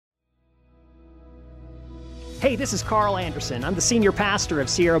Hey, this is Carl Anderson. I'm the senior pastor of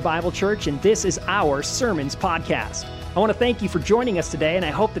Sierra Bible Church, and this is our Sermons Podcast. I want to thank you for joining us today, and I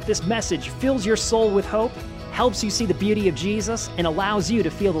hope that this message fills your soul with hope, helps you see the beauty of Jesus, and allows you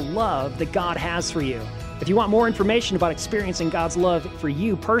to feel the love that God has for you. If you want more information about experiencing God's love for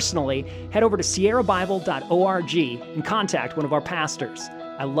you personally, head over to sierrabible.org and contact one of our pastors.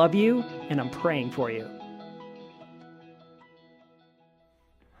 I love you, and I'm praying for you.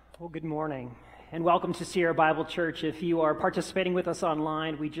 Well, good morning, and welcome to Sierra Bible Church. If you are participating with us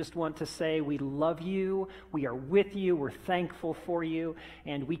online, we just want to say we love you, we are with you, we're thankful for you,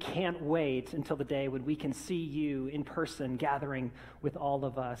 and we can't wait until the day when we can see you in person gathering with all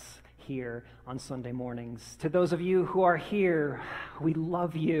of us here on Sunday mornings. To those of you who are here, we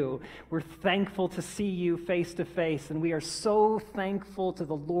love you. We're thankful to see you face to face, and we are so thankful to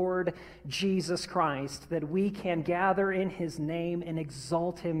the Lord Jesus Christ that we can gather in His name and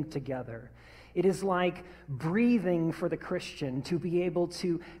exalt Him together. It is like breathing for the Christian to be able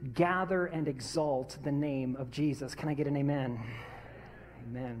to gather and exalt the name of Jesus. Can I get an amen?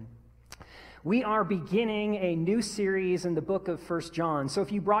 Amen. We are beginning a new series in the book of 1 John. So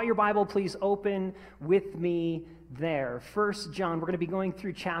if you brought your Bible, please open with me there. 1 John, we're going to be going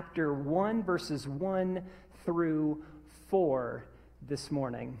through chapter 1, verses 1 through 4 this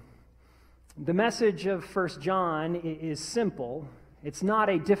morning. The message of 1 John is simple. It's not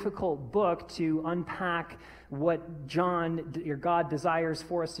a difficult book to unpack what God desires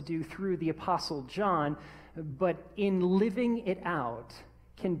for us to do through the Apostle John, but in living it out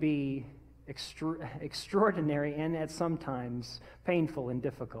can be extraordinary and at sometimes painful and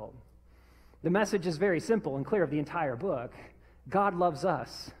difficult. The message is very simple and clear of the entire book. God loves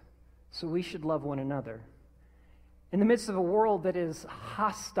us, so we should love one another. In the midst of a world that is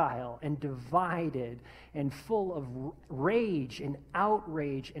hostile and divided and full of rage and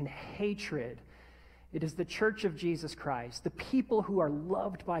outrage and hatred, it is the church of Jesus Christ, the people who are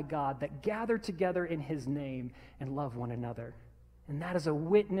loved by God, that gather together in His name and love one another. And that is a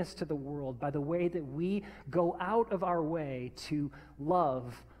witness to the world by the way that we go out of our way to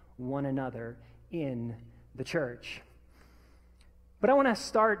love one another in the church. But I want to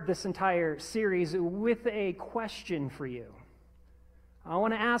start this entire series with a question for you. I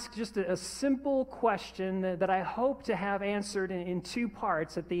want to ask just a simple question that I hope to have answered in two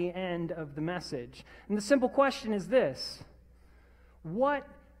parts at the end of the message. And the simple question is this: what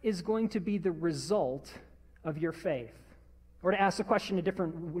is going to be the result of your faith? Or to ask the question a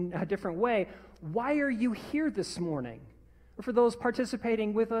different way, why are you here this morning? Or for those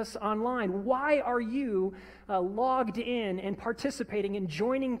participating with us online, why are you logged in and participating and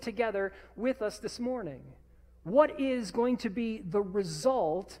joining together with us this morning? What is going to be the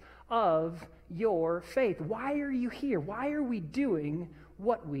result of your faith? Why are you here? Why are we doing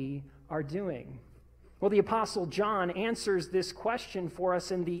what we are doing? Well, the Apostle John answers this question for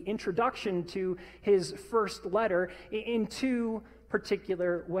us in the introduction to his first letter in two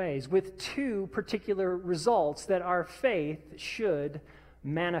particular ways, with two particular results that our faith should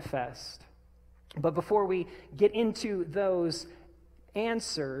manifest. But before we get into those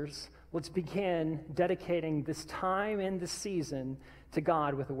answers, let's begin dedicating this time and this season to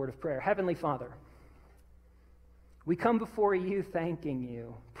God with a word of prayer. Heavenly Father, we come before you thanking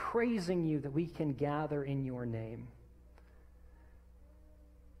you, praising you that we can gather in your name.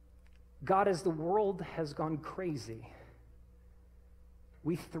 God, as the world has gone crazy,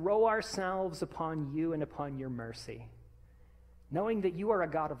 we throw ourselves upon you and upon your mercy, knowing that you are a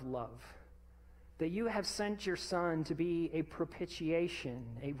God of love, that you have sent your Son to be a propitiation,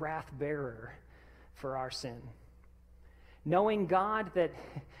 a wrath bearer for our sin. Knowing, God, that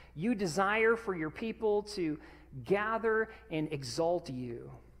you desire for your people to gather and exalt you,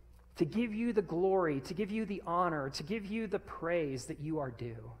 to give you the glory, to give you the honor, to give you the praise that you are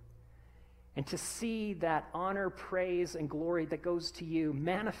due. And to see that honor, praise, and glory that goes to you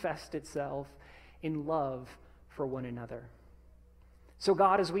manifest itself in love for one another. So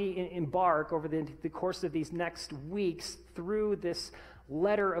God, as we embark over the course of these next weeks through this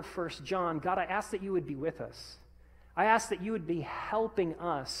letter of 1 John, God, I ask that you would be with us. I ask that you would be helping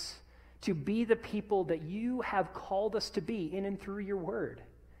us to be the people that you have called us to be in and through your word.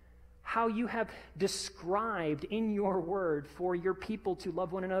 How you have described in your word for your people to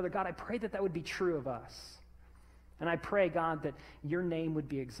love one another. God, I pray that that would be true of us. And I pray, God, that your name would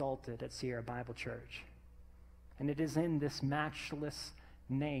be exalted at Sierra Bible Church. And it is in this matchless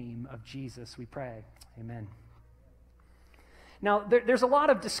name of Jesus we pray. Amen. Now, there's a lot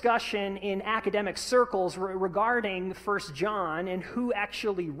of discussion in academic circles regarding 1 John and who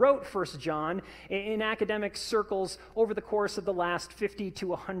actually wrote 1 John in academic circles over the course of the last 50 to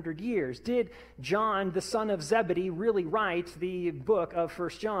 100 years. Did John, the son of Zebedee, really write the book of 1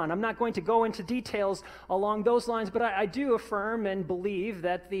 John? I'm not going to go into details along those lines, but I do affirm and believe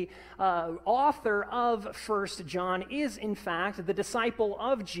that the author of 1 John is, in fact, the disciple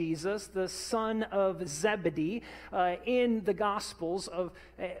of Jesus, the son of Zebedee, in the Gospels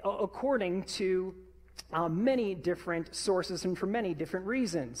according to many different sources and for many different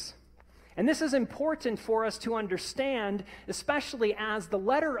reasons. And this is important for us to understand, especially as the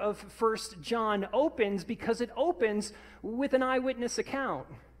letter of 1 John opens, because it opens with an eyewitness account.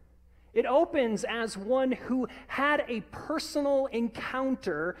 It opens as one who had a personal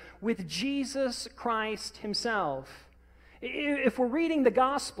encounter with Jesus Christ himself. If we're reading the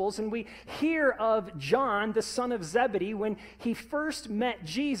Gospels and we hear of John, the son of Zebedee, when he first met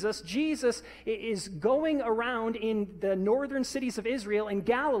Jesus, Jesus is going around in the northern cities of Israel and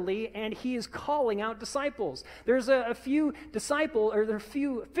Galilee, and he is calling out disciples. There's a few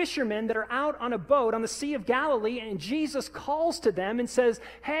fishermen that are out on a boat on the Sea of Galilee, and Jesus calls to them and says,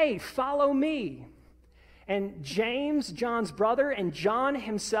 "Hey, follow me." And James, John's brother, and John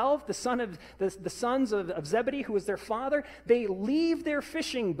himself, the sons of Zebedee, who was their father, they leave their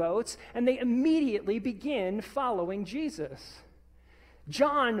fishing boats and they immediately begin following Jesus.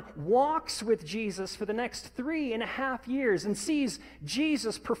 John walks with Jesus for the next 3.5 years and sees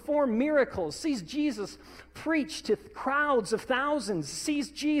Jesus perform miracles, sees Jesus preach to crowds of thousands, sees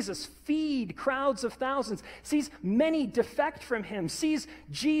Jesus feed crowds of thousands, sees many defect from him, sees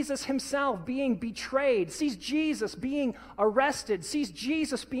Jesus himself being betrayed, sees Jesus being arrested, sees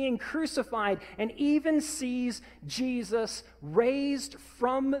Jesus being crucified, and even sees Jesus raised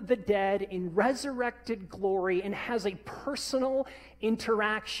from the dead in resurrected glory and has a personal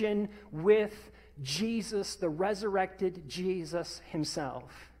interaction with Jesus, the resurrected Jesus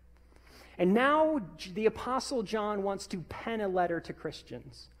himself. And now the Apostle John wants to pen a letter to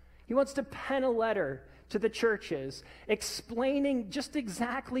Christians. He wants to pen a letter to the churches explaining just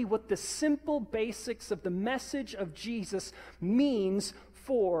exactly what the simple basics of the message of Jesus means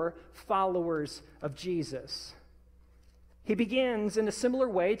for followers of Jesus. He begins in a similar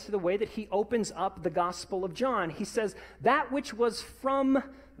way to the way that he opens up the Gospel of John. He says, "That which was from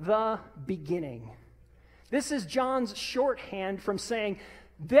the beginning." This is John's shorthand from saying,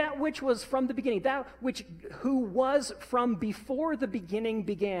 that which was from the beginning, that which who was from before the beginning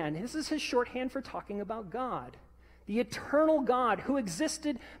began. This is his shorthand for talking about God, the eternal God who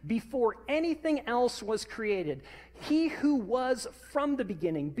existed before anything else was created. He who was from the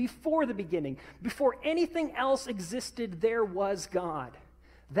beginning, before anything else existed, there was God.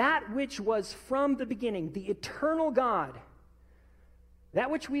 That which was from the beginning, the eternal God, that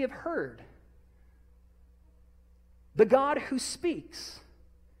which we have heard, the God who speaks,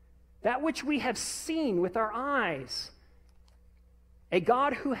 that which we have seen with our eyes, a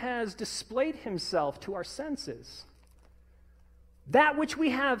God who has displayed himself to our senses, that which we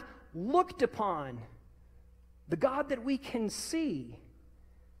have looked upon, the God that we can see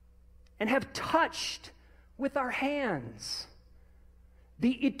and have touched with our hands,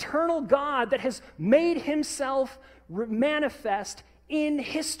 the eternal God that has made himself manifest in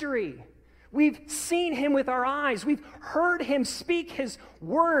history. We've seen him with our eyes. We've heard him speak his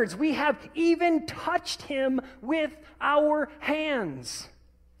words. We have even touched him with our hands.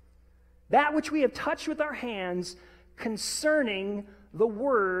 That which we have touched with our hands concerning the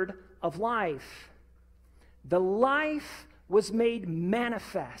word of life. The life was made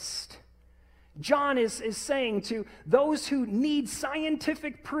manifest. John is saying to those who need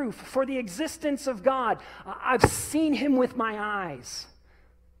scientific proof for the existence of God, I've seen him with my eyes.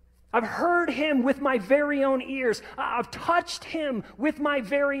 I've heard him with my very own ears. I've touched him with my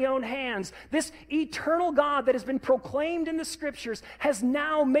very own hands. This eternal God that has been proclaimed in the Scriptures has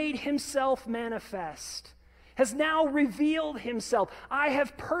now made himself manifest, has now revealed himself. I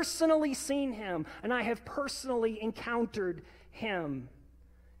have personally seen him, and I have personally encountered him.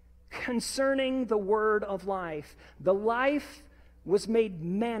 Concerning the word of life, the life was made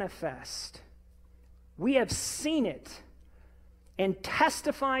manifest. We have seen it and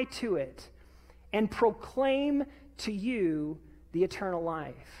testify to it and proclaim to you the eternal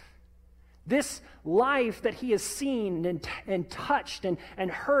life. This life that he has seen and touched and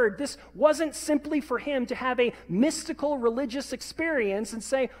heard, this wasn't simply for him to have a mystical religious experience and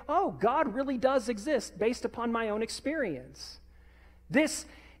say, oh, God really does exist based upon my own experience. This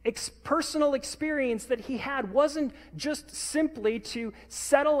personal experience that he had wasn't just simply to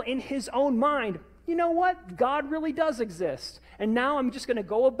settle in his own mind, you know what? God really does exist. And now I'm just going to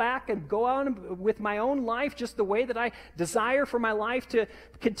go back and go on with my own life just the way that I desire for my life to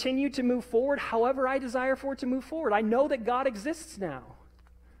continue to move forward, however I desire for it to move forward. I know that God exists now.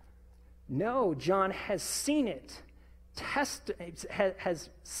 No, John has seen it, has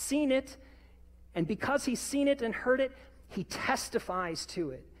seen it, and because he's seen it and heard it, he testifies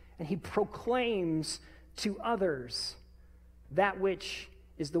to it, and he proclaims to others that which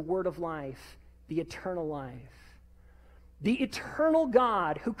is the word of life, the eternal life. The eternal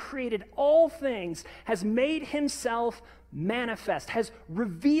God who created all things has made himself manifest, has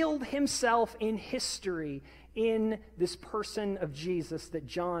revealed himself in history in this person of Jesus that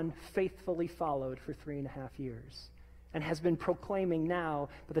John faithfully followed for 3.5 years and has been proclaiming now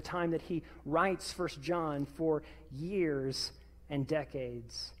by the time that he writes 1 John for years and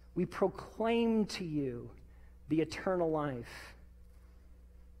decades. We proclaim to you the eternal life,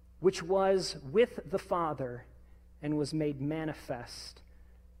 which was with the Father and was made manifest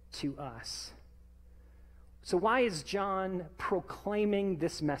to us. So why is John proclaiming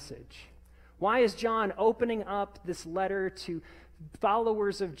this message? Why is John opening up this letter to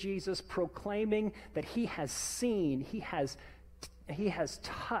followers of Jesus, proclaiming that he has seen, he has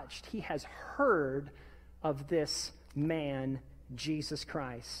touched, he has heard of this man, Jesus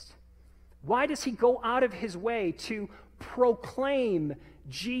Christ? Why does he go out of his way to proclaim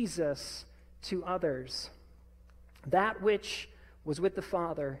Jesus to others? That which was with the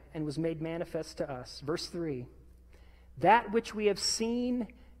Father and was made manifest to us. Verse 3, that which we have seen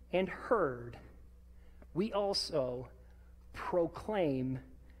and heard, we also proclaim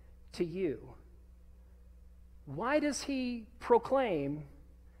to you. Why does he proclaim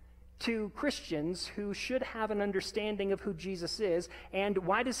to Christians who should have an understanding of who Jesus is, and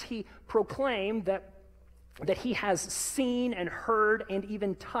why does he proclaim that he has seen and heard and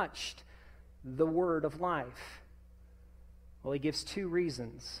even touched the word of life? Well, he gives 2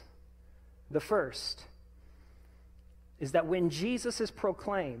 reasons. The first is that when Jesus is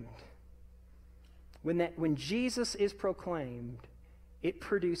proclaimed, when Jesus is proclaimed, it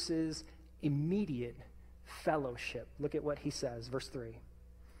produces immediate fellowship. Look at what he says, verse 3.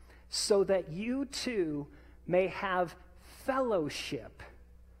 So that you too may have fellowship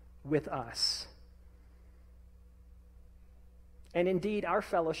with us. And indeed, our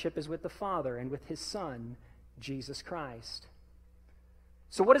fellowship is with the Father and with his Son, Jesus Christ.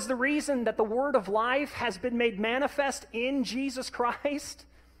 So what is the reason that the word of life has been made manifest in Jesus Christ?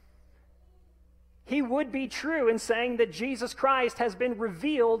 He would be true in saying that Jesus Christ has been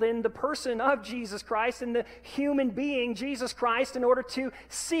revealed in the person of Jesus Christ, in the human being Jesus Christ, in order to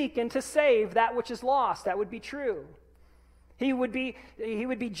seek and to save that which is lost. That would be true. He would be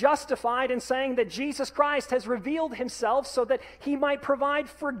justified in saying that Jesus Christ has revealed himself so that he might provide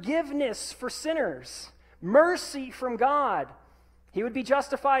forgiveness for sinners, mercy from God. He would be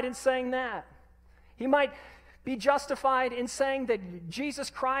justified in saying that. He might be justified in saying that Jesus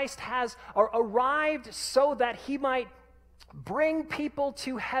Christ has arrived so that he might bring people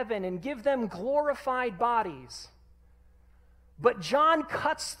to heaven and give them glorified bodies. But John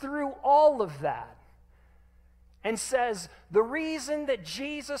cuts through all of that and says the reason that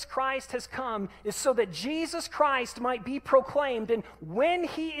Jesus Christ has come is so that Jesus Christ might be proclaimed. And when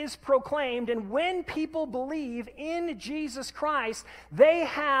he is proclaimed and when people believe in Jesus Christ, they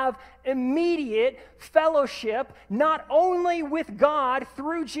have immediate fellowship, not only with God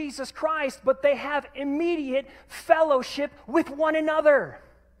through Jesus Christ, but they have immediate fellowship with one another.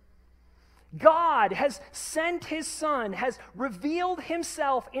 God has sent his Son, has revealed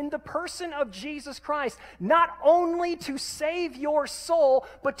himself in the person of Jesus Christ, not only to save your soul,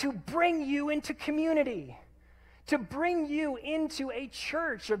 but to bring you into community, to bring you into a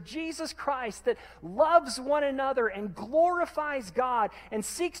church of Jesus Christ that loves one another and glorifies God and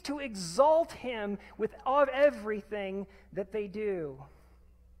seeks to exalt him with everything that they do,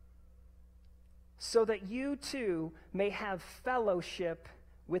 so that you too may have fellowship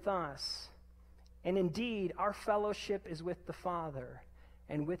with us. And indeed, our fellowship is with the Father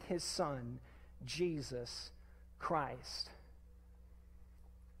and with his Son, Jesus Christ.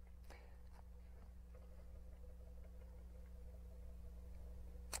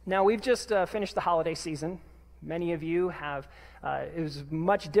 Now, we've just finished the holiday season. Many of you have, it was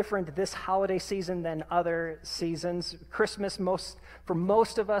much different this holiday season than other seasons. Christmas, for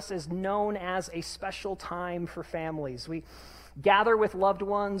most of us, is known as a special time for families. We gather with loved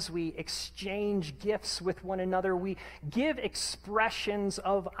ones, we exchange gifts with one another, we give expressions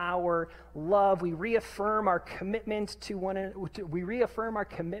of our love, we reaffirm our commitment to one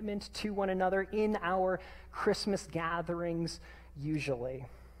another in our Christmas gatherings usually.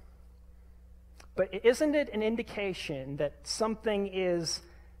 But isn't it an indication that something is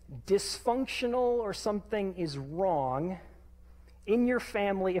dysfunctional or something is wrong in your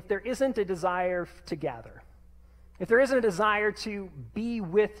family if there isn't a desire to gather? If there isn't a desire to be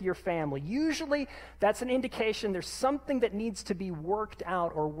with your family, usually that's an indication there's something that needs to be worked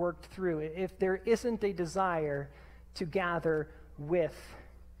out or worked through if there isn't a desire to gather with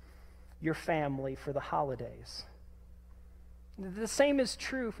your family for the holidays. The same is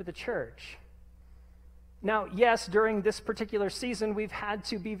true for the church. Now, yes, during this particular season, we've had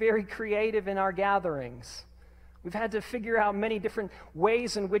to be very creative in our gatherings. We've had to figure out many different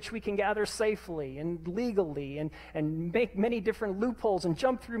ways in which we can gather safely and legally and make many different loopholes and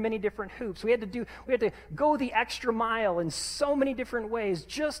jump through many different hoops. We had to go the extra mile in so many different ways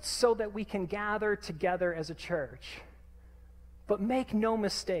just so that we can gather together as a church. But make no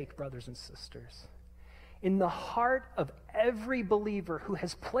mistake, brothers and sisters, in the heart of every believer who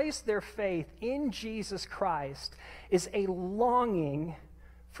has placed their faith in Jesus Christ is a longing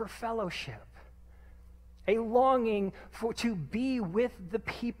for fellowship. A longing to be with the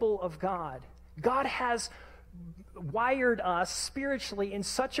people of God. God has wired us spiritually in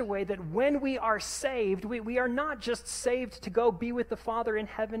such a way that when we are saved, we are not just saved to go be with the Father in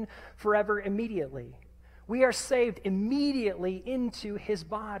heaven forever immediately. We are saved immediately into his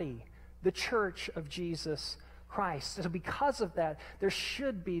body, the church of Jesus Christ. So because of that, there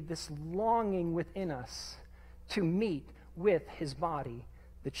should be this longing within us to meet with his body,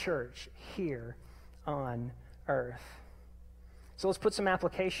 the church, here on earth. So let's put some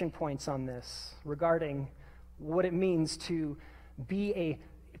application points on this regarding what it means to be a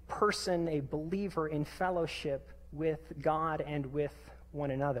person, a believer in fellowship with God and with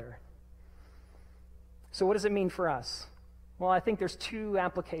one another. So what does it mean for us? Well, I think there's two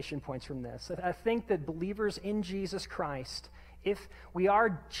application points from this. I think that believers in Jesus Christ, if we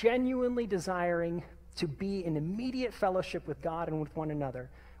are genuinely desiring to be in immediate fellowship with God and with one another,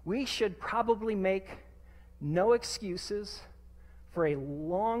 we should probably make no excuses for a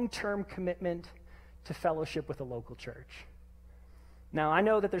long-term commitment to fellowship with a local church. Now, I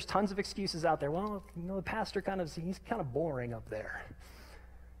know that there's tons of excuses out there. Well, the pastor he's kind of boring up there.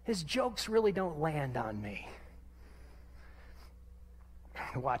 His jokes really don't land on me.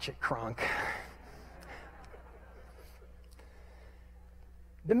 Watch it, Kronk.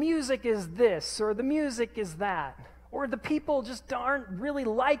 The music is this, or the music is that. Or the people just aren't really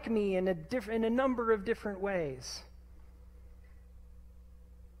like me in a number of different ways.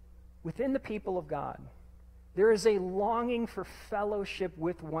 Within the people of God, there is a longing for fellowship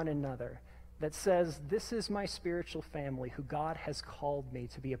with one another that says, this is my spiritual family who God has called me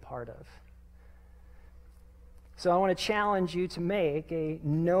to be a part of. So I want to challenge you to make a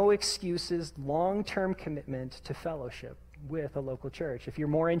no excuses, long-term commitment to fellowship with a local church. If you're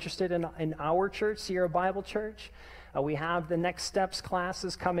more interested in our church, Sierra Bible Church, we have the Next Steps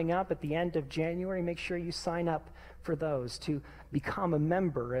classes coming up at the end of January. Make sure you sign up for those to become a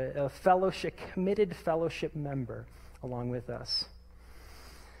member, a fellowship, committed fellowship member along with us.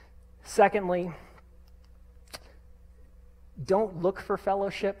 Secondly, don't look for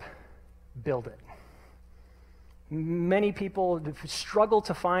fellowship, build it. Many people struggle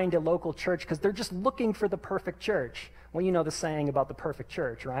to find a local church because they're just looking for the perfect church. Well, you know the saying about the perfect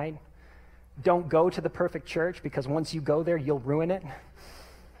church, right? Don't go to the perfect church because once you go there, you'll ruin it.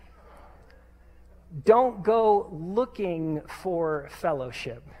 Don't go looking for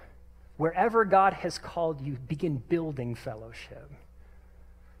fellowship. Wherever God has called you, begin building fellowship.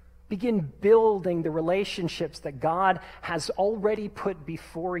 Begin building the relationships that God has already put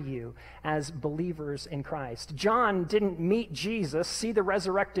before you as believers in Christ. John didn't meet Jesus, see the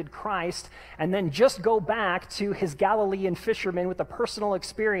resurrected Christ, and then just go back to his Galilean fishermen with a personal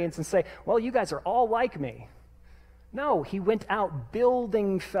experience and say, well, you guys are all like me. No, he went out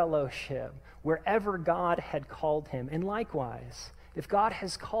building fellowship wherever God had called him. And likewise, if God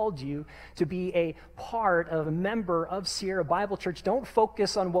has called you to be a part of a member of Sierra Bible Church, don't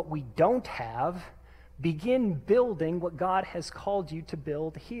focus on what we don't have. Begin building what God has called you to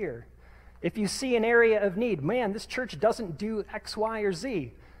build here. If you see an area of need, man, this church doesn't do X, Y, or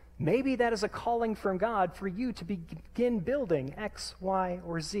Z. Maybe that is a calling from God for you to begin building X, Y,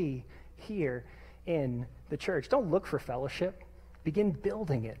 or Z here in the church. Don't look for fellowship. Begin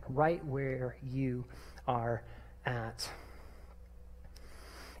building it right where you are at.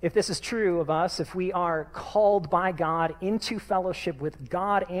 If this is true of us, if we are called by God into fellowship with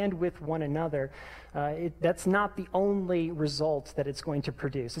God and with one another, that's not the only result that it's going to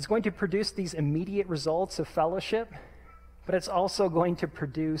produce. It's going to produce these immediate results of fellowship, but it's also going to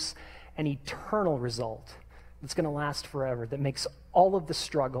produce an eternal result that's going to last forever, that makes all of the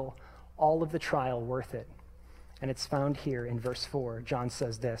struggle all of the trial worth it. And it's found here in verse 4. John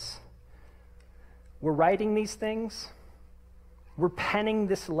says this: we're writing these things, we're penning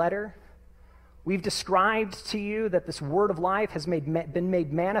this letter, we've described to you that this word of life has been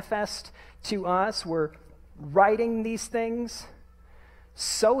made manifest to us. We're writing these things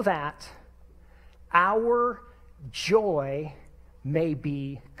so that our joy may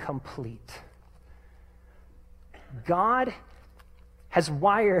be complete. God has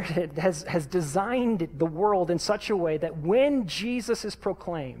wired it, has designed the world in such a way that when Jesus is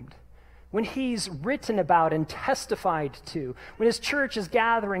proclaimed, when he's written about and testified to, when his church is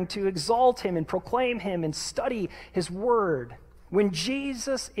gathering to exalt him and proclaim him and study his word, when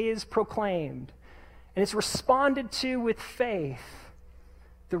Jesus is proclaimed and it's responded to with faith,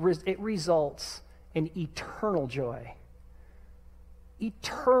 it results in eternal joy.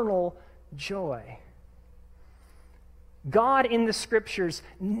 Eternal joy. God in the scriptures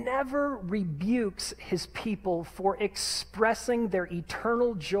never rebukes his people for expressing their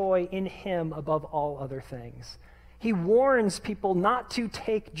eternal joy in him above all other things. He warns people not to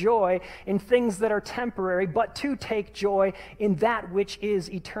take joy in things that are temporary, but to take joy in that which is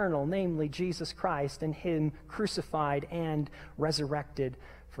eternal, namely Jesus Christ and him crucified and resurrected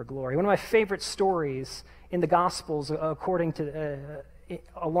for glory. One of my favorite stories in the Gospels, according to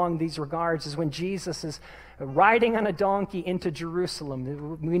along these regards, is when Jesus is riding on a donkey into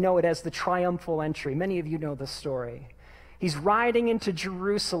Jerusalem. We know it as the triumphal entry. Many of you know the story. He's riding into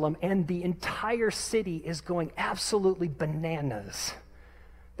Jerusalem, and the entire city is going absolutely bananas.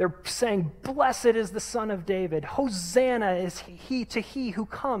 They're saying, "Blessed is the Son of David. Hosanna is he who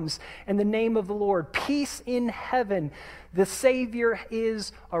comes in the name of the Lord. Peace in heaven. The Savior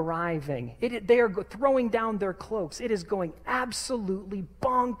is arriving." They are throwing down their cloaks. It is going absolutely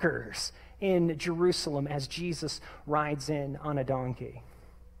bonkers in Jerusalem as Jesus rides in on a donkey.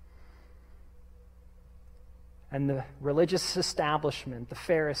 And the religious establishment, the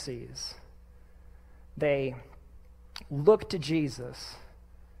Pharisees, they look to Jesus.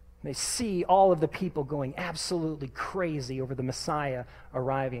 They see all of the people going absolutely crazy over the Messiah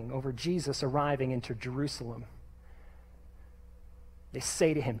arriving, over Jesus arriving into Jerusalem. They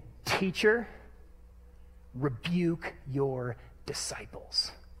say to him, "Teacher, rebuke your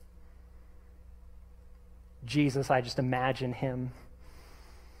disciples." Jesus, I just imagine him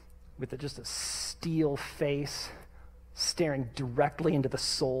with just a steel face, staring directly into the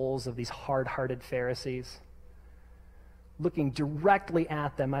souls of these hard-hearted Pharisees. Looking directly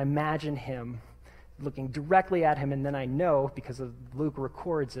at them, I imagine him looking directly at him, and then I know, because Luke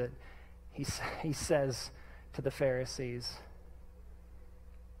records it, he says to the Pharisees,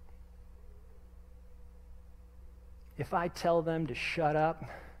 "If I tell them to shut up,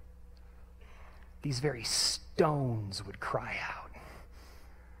 these very stones would cry out."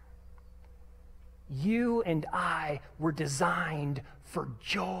 You and I were designed for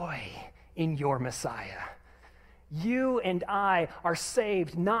joy in your Messiah. You and I are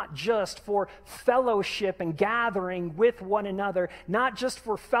saved not just for fellowship and gathering with one another, not just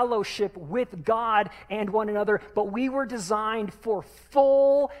for fellowship with God and one another, but we were designed for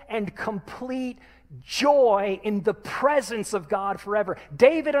full and complete joy in the presence of God forever.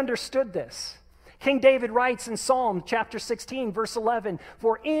 David understood this. King David writes in Psalm chapter 16, verse 11,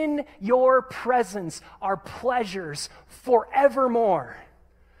 "For in your presence are pleasures forevermore."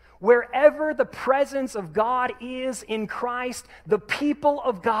 Wherever the presence of God is in Christ, the people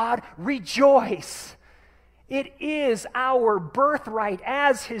of God rejoice. It is our birthright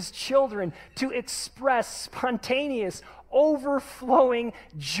as his children to express spontaneous, overflowing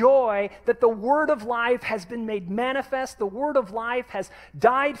joy that the word of life has been made manifest. The word of life has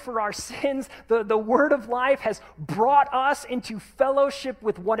died for our sins. The word of life has brought us into fellowship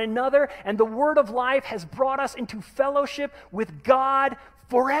with one another, and the word of life has brought us into fellowship with God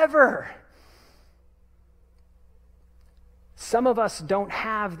forever. Some of us don't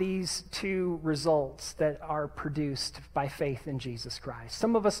have these two results that are produced by faith in Jesus Christ.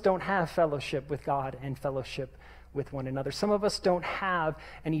 Some of us don't have fellowship with God and fellowship with one another. Some of us don't have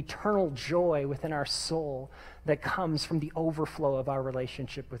an eternal joy within our soul that comes from the overflow of our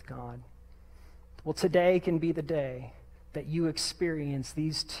relationship with God. Well, today can be the day that you experience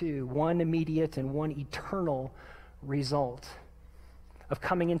these two, one immediate and one eternal result of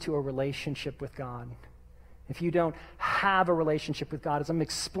coming into a relationship with God If you don't have a relationship with God, as I'm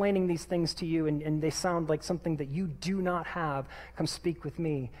explaining these things to you and they sound like something that you do not have, come speak with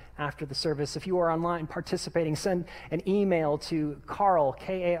me after the service. If you are online participating, send an email to Carl,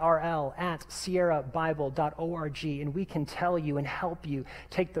 K-A-R-L, @sierrabible.org, and we can tell you and help you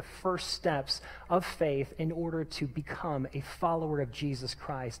take the first steps of faith in order to become a follower of Jesus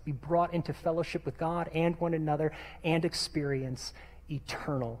Christ, be brought into fellowship with God and one another, and experience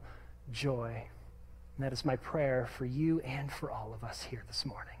eternal joy. And that is my prayer for you and for all of us here this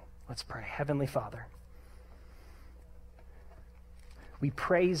morning. Let's pray. Heavenly Father, we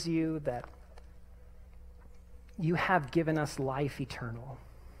praise you that you have given us life eternal,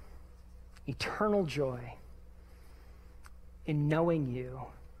 eternal joy in knowing you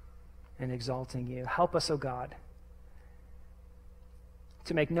and exalting you. Help us, O God,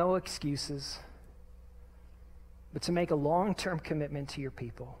 to make no excuses, but to make a long-term commitment to your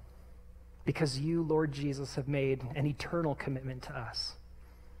people, because you, Lord Jesus, have made an eternal commitment to us.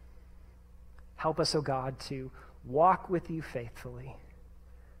 Help us, O God, to walk with you faithfully,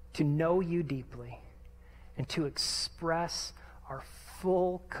 to know you deeply, and to express our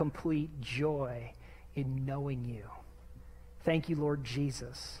full, complete joy in knowing you. Thank you, Lord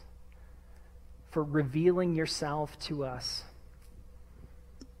Jesus, for revealing yourself to us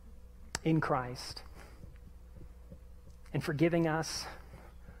in Christ, and for giving us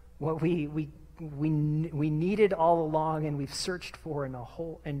what we needed all along and we've searched for in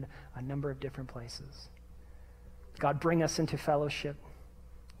a number of different places. God, bring us into fellowship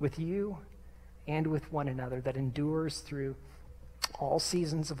with you and with one another that endures through all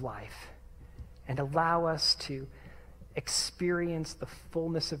seasons of life, and allow us to experience the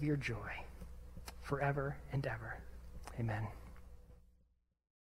fullness of your joy forever and ever. Amen.